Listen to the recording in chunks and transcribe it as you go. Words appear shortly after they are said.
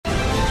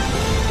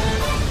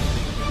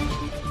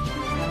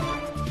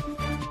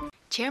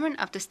Chairman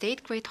of the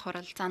State Great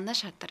Khural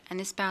Zandanshatar and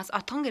his spouse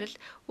Khural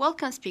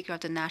welcomed Speaker of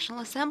the National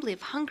Assembly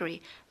of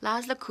Hungary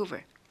Laszlo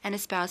Kuver and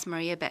his spouse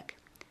Maria Beck,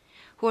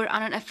 who were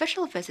on an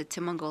official visit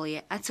to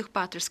Mongolia at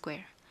Sukhbatar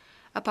Square.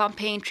 Upon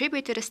paying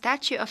tribute to the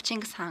statue of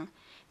Genghis Khan,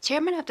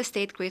 Chairman of the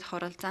State Great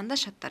Khural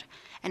Zandanshatar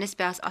and his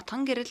spouse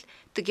Khural,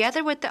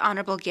 together with the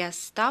honorable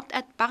guests, stopped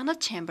at Baghdad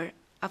Chamber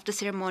of the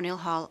ceremonial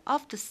hall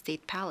of the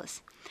State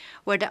Palace,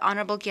 where the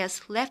honorable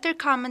guests left their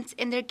comments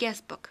in their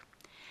guest book.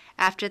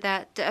 After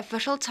that, the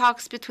official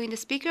talks between the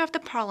Speaker of the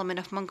Parliament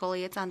of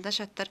Mongolia,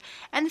 Zandanshatar,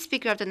 and the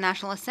Speaker of the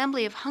National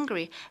Assembly of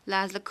Hungary,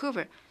 Laszlo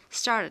Kuver,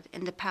 started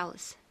in the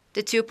palace.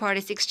 The two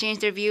parties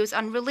exchanged their views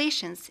on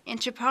relations,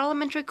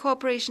 interparliamentary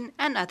cooperation,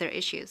 and other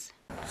issues.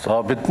 I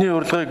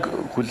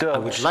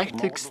would like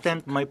to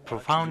extend my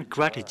profound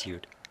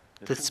gratitude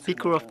to the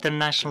Speaker of the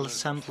National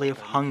Assembly of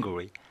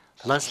Hungary,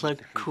 Laszlo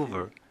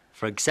Kuver,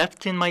 for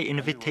accepting my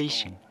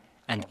invitation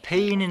and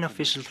paying an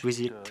official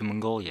visit to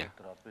Mongolia.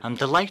 I'm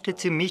delighted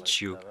to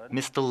meet you,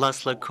 Mr.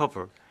 Laszlo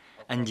Kuver,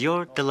 and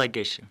your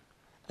delegation.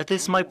 It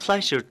is my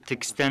pleasure to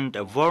extend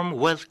a warm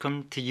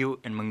welcome to you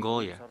in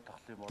Mongolia.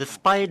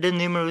 Despite the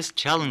numerous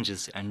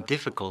challenges and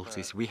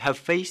difficulties we have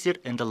faced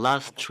in the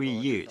last 3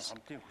 years,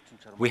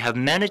 we have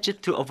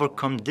managed to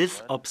overcome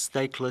these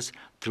obstacles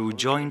through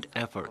joint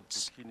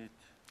efforts.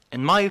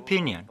 In my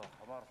opinion,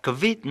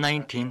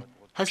 COVID-19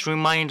 has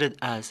reminded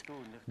us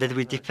that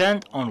we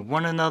depend on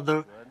one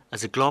another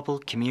as a global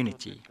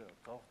community.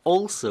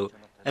 Also,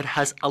 it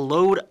has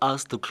allowed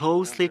us to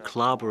closely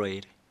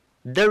collaborate.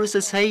 There is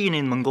a saying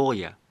in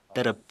Mongolia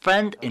that a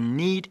friend in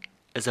need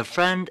is a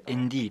friend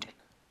indeed,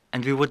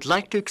 and we would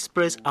like to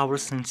express our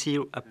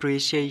sincere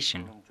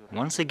appreciation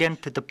once again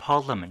to the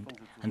Parliament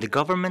and the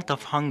government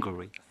of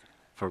Hungary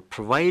for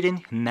providing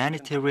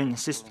humanitarian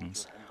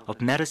assistance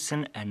of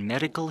medicine and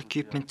medical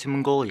equipment to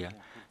Mongolia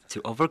to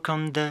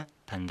overcome the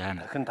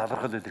pandemic.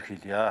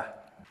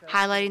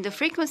 Highlighting the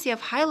frequency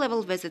of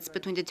high-level visits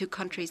between the two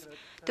countries,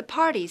 the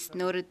parties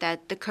noted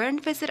that the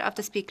current visit of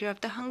the Speaker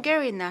of the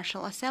Hungarian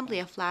National Assembly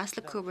of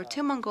Laszlo Kuver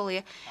to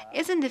Mongolia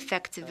is an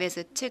effective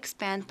visit to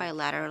expand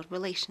bilateral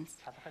relations.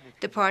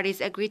 The parties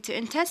agreed to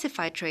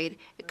intensify trade,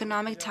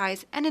 economic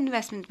ties, and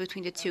investment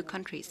between the two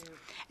countries,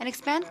 and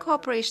expand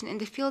cooperation in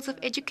the fields of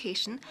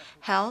education,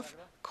 health,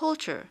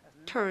 culture,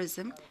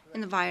 tourism,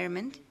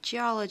 environment,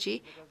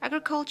 geology,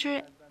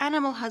 agriculture,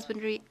 animal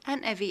husbandry,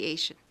 and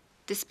aviation.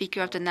 The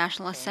Speaker of the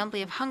National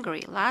Assembly of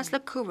Hungary, Laszlo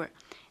Kuver,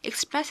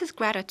 expresses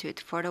gratitude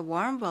for the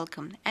warm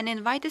welcome and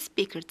invited the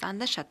Speaker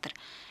Zandanshatar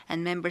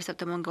and members of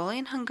the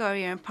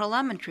Mongolian-Hungarian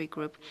Parliamentary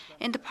Group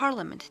in the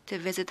Parliament to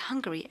visit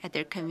Hungary at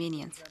their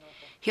convenience.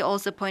 He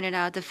also pointed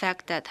out the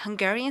fact that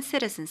Hungarian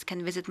citizens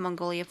can visit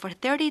Mongolia for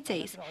 30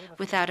 days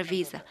without a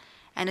visa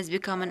and has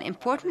become an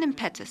important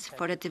impetus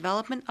for the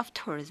development of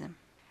tourism.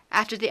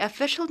 After the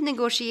official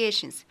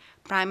negotiations,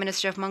 Prime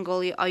Minister of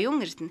Mongolia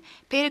Oyungersen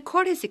paid a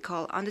courtesy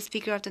call on the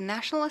Speaker of the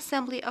National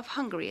Assembly of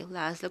Hungary,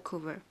 Laszlo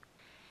Kuver.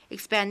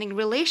 Expanding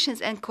relations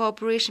and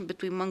cooperation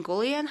between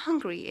Mongolia and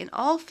Hungary in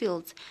all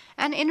fields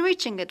and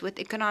enriching it with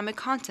economic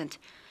content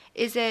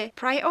is a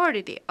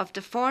priority of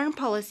the foreign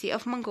policy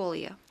of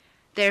Mongolia.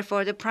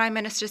 Therefore, the Prime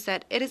Minister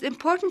said it is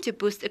important to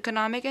boost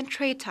economic and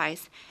trade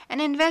ties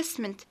and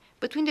investment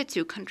between the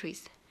two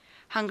countries.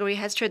 Hungary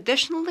has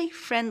traditionally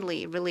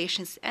friendly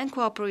relations and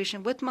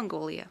cooperation with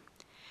Mongolia.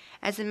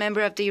 As a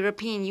member of the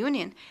European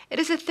Union, it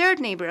is a third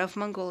neighbor of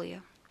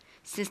Mongolia.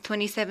 Since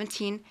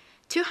 2017,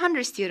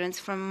 200 students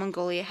from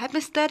Mongolia have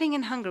been studying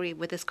in Hungary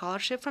with a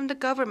scholarship from the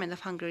government of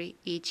Hungary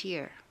each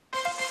year.